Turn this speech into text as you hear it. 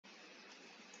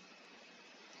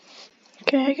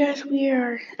Okay guys, we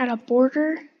are at a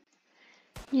border.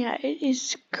 Yeah, it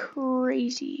is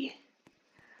crazy.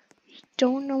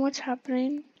 Don't know what's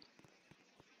happening.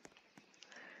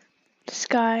 This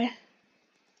guy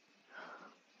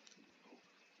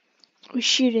was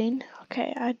shooting.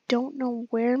 Okay, I don't know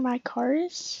where my car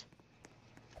is.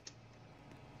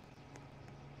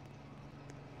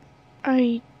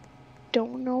 I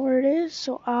don't know where it is,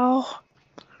 so I'll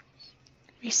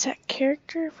reset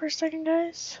character for a second,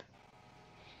 guys.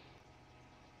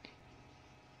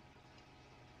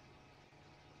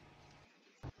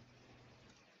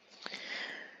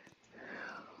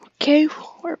 Okay,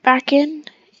 we're back in,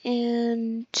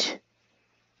 and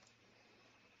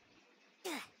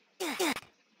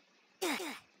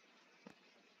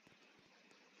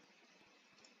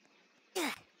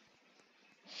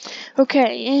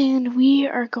okay, and we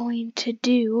are going to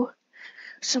do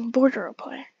some border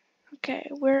roleplay. Okay,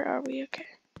 where are we? Okay,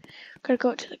 gotta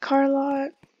go to the car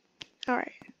lot.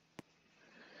 Alright,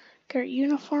 got our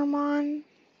uniform on.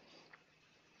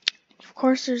 Of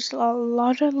course, there's a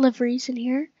lot of liveries in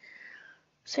here,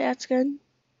 so that's good.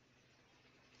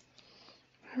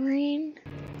 Marine.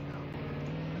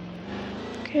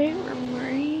 Okay, we're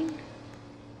Marine.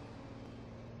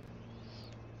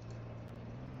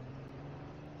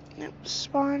 Yep,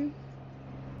 spawn.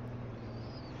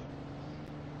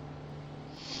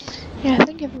 Yeah, I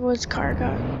think everyone's car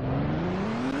got.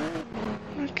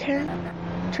 Okay,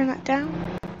 turn that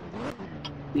down.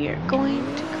 We are going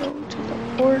to go to the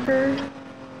border.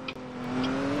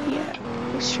 Yeah,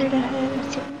 go straight ahead, I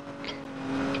think.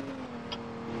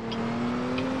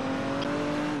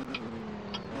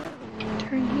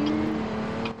 Turn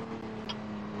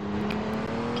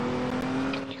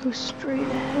here. Go straight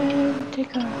ahead,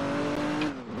 take a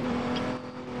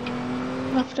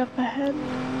left up ahead.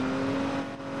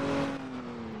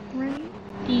 Right?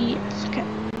 Yes, okay.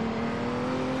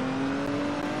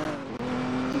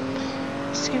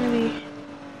 It's gonna be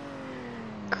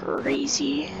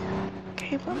crazy.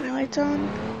 Okay, put my lights on.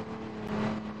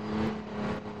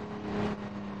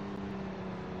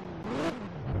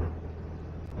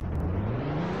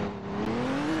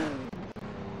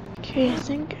 Okay,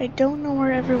 I don't know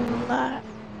where everyone left,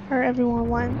 or everyone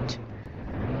went.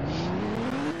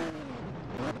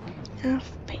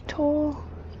 Pay toll,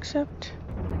 accept.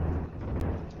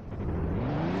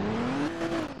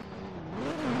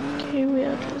 Okay,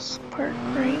 we'll just park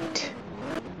right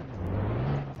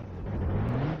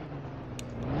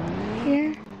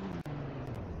here.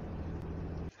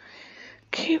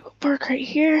 Okay, we'll park right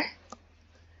here.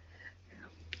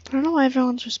 I don't know why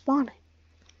everyone's responding.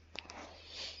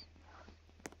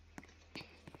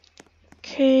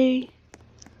 Okay.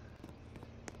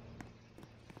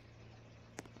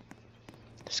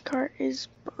 This car is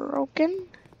broken.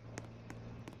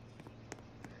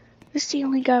 This is the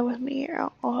only guy with me here.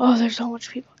 Oh, there's a whole bunch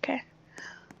of people. Okay.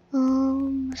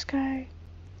 This guy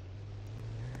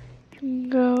can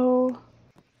go.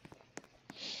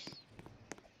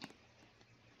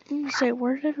 I'm gonna say,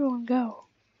 where did everyone go?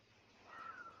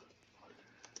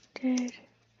 Did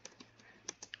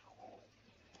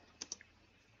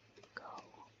go?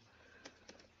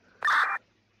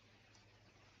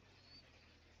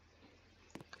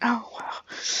 Oh wow.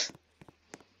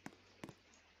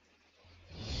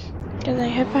 Did they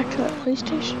head back to the police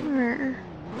station or?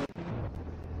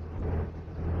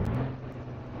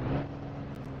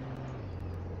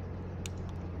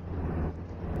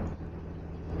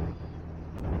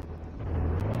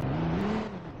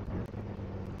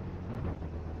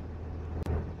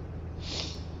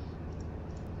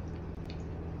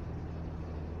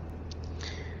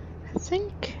 I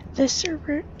think this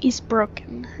server is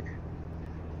broken.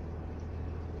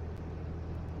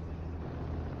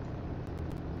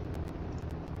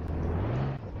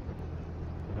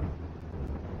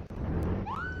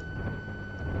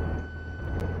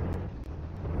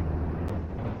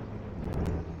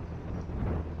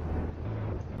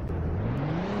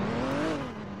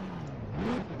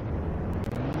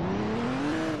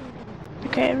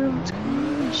 Okay, everyone's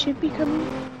coming. They should be coming.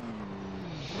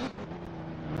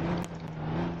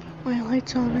 My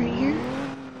lights on right here.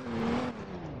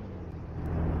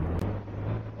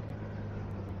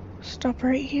 Stop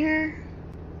right here.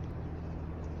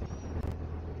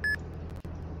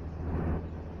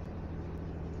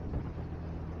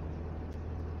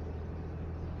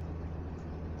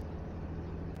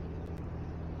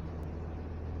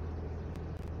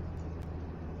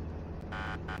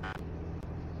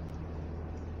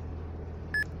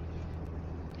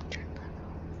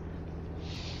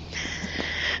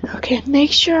 Okay,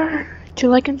 make sure to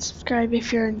like and subscribe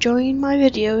if you're enjoying my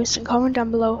videos, and comment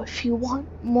down below if you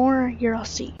want more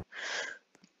URLC.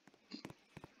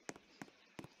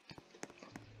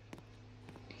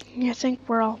 I think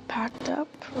we're all packed up,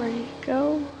 ready to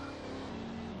go.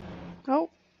 Oh,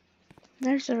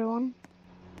 there's everyone.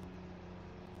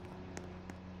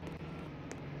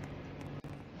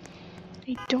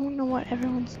 I don't know what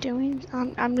everyone's doing.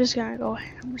 I'm just gonna go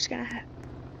ahead. I'm just gonna head.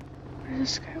 Where's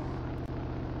this guy?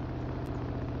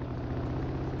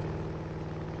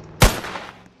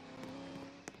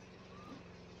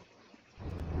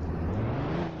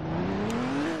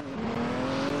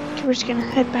 Okay, we're just gonna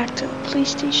head back to the police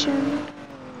station.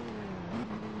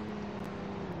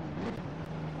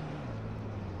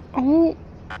 Oh,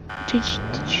 did you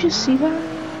just see that?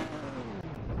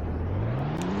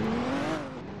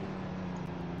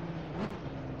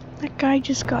 That guy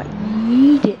just got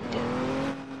yeeted.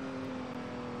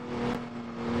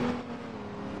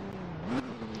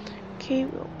 Okay,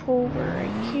 we'll pull over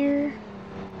right here.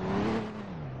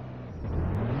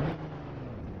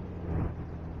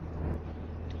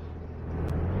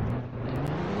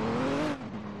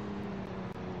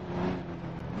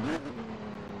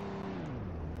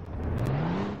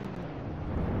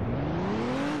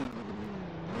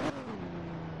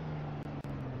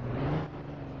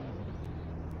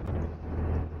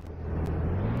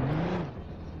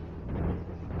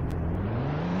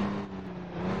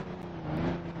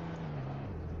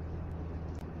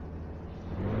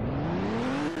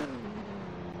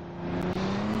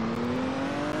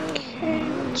 Okay,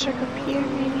 we'll check up here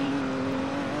maybe.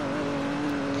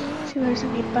 See if there's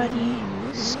anybody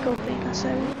scoping us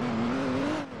out.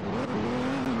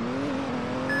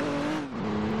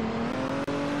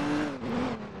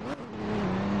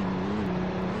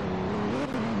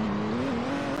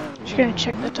 Just gonna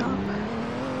check the top.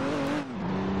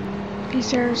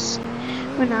 Because there's,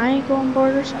 when I go on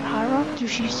borders at High Rock,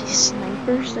 there's usually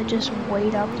snipers that just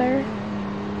wait up there.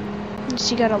 And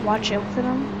so you gotta watch out for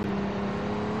them.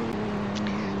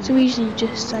 So we usually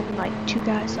just send like 2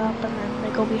 guys up and then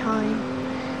they go behind.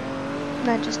 And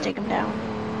then just take them down.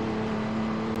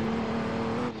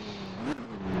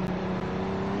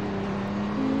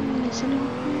 Is anyone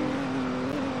here?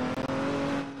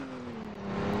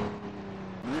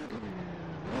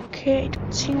 Okay, I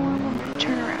don't see one. I'm gonna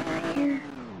turn around right here.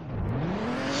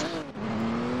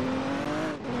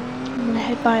 I'm gonna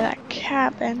head by that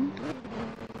cabin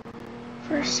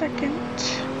for a second.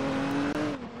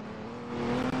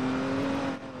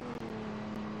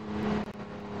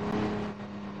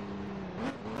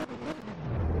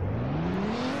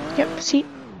 Yep, see?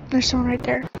 There's someone right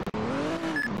there.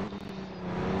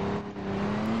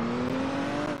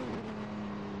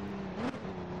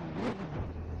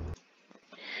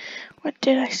 What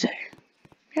did I say?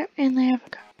 Yep, and they have a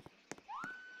gun.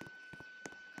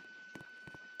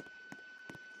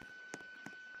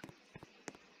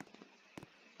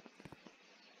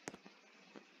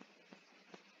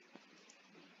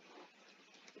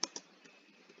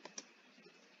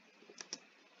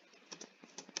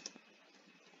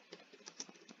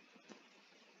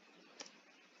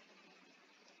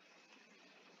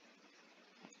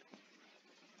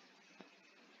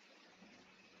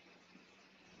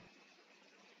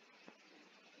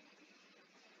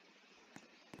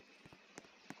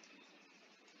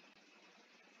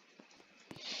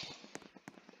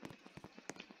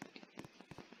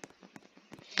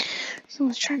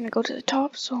 Someone's trying to go to the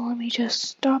top, so let me just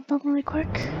stop them really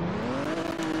quick.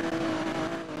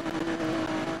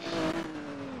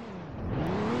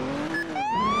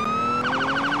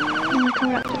 I'm gonna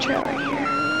come up the trail right here.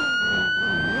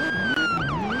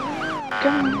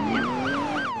 Come on, yep.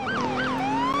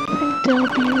 I think they'll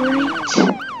be right.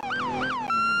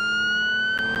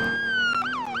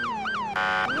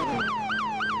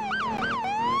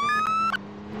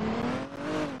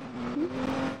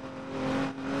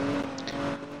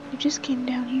 Just came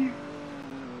down here.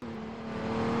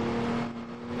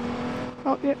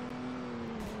 Oh, yep.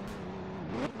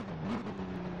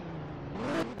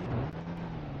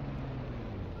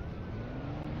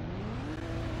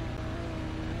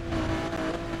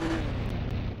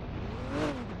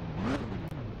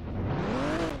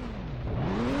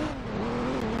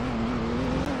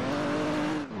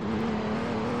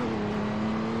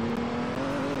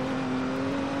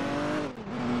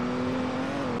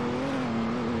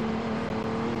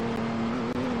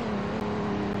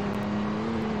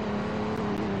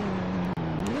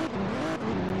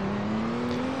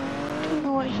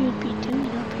 What he would be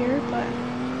doing up here, but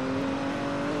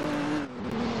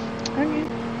okay.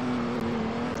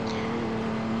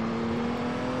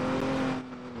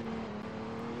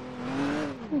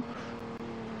 Ooh.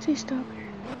 Is he still up here?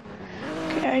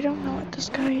 Okay, I don't know what this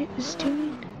guy is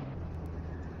doing.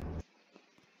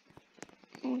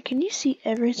 Can you see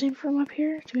everything from up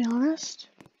here, to be honest?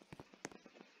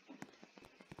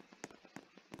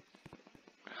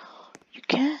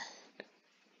 again.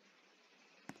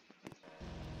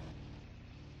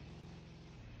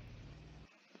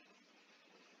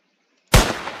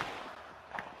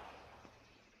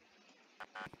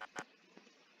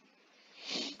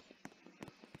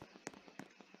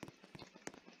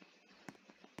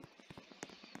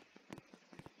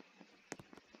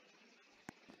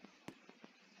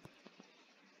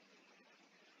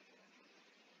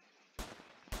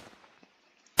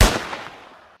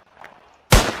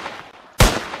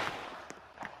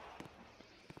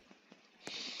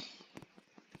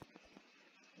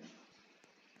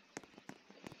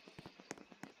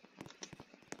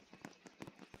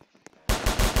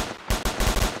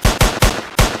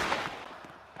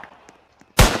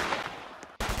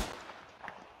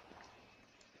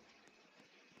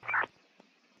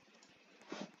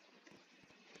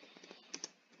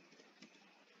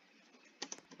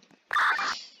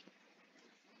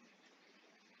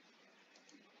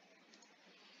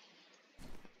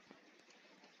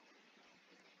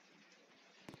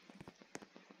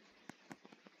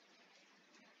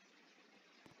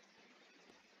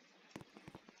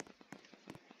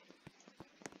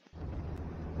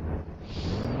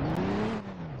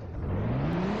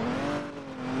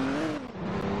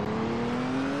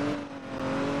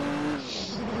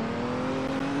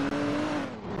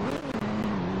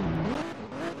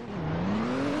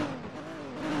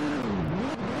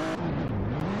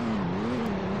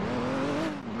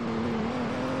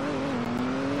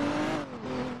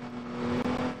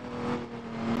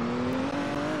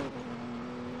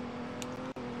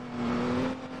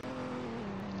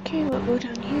 Okay, we'll go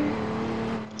down here.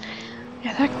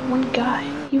 Yeah, that one guy,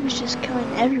 he was just killing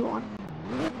everyone.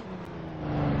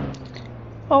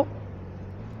 Oh.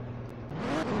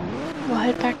 We'll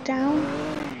head back down.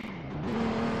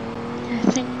 I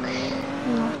think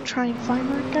we'll try and find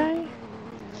that guy.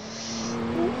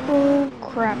 Oh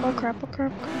crap, oh crap, oh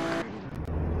crap, oh crap.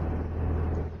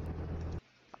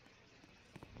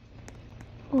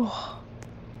 Oh.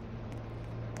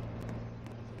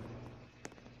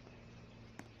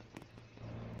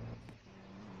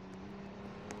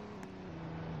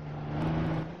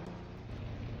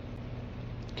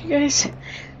 Okay guys,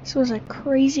 this was a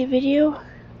crazy video.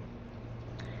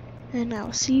 And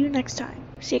I'll see you next time.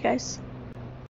 See you guys.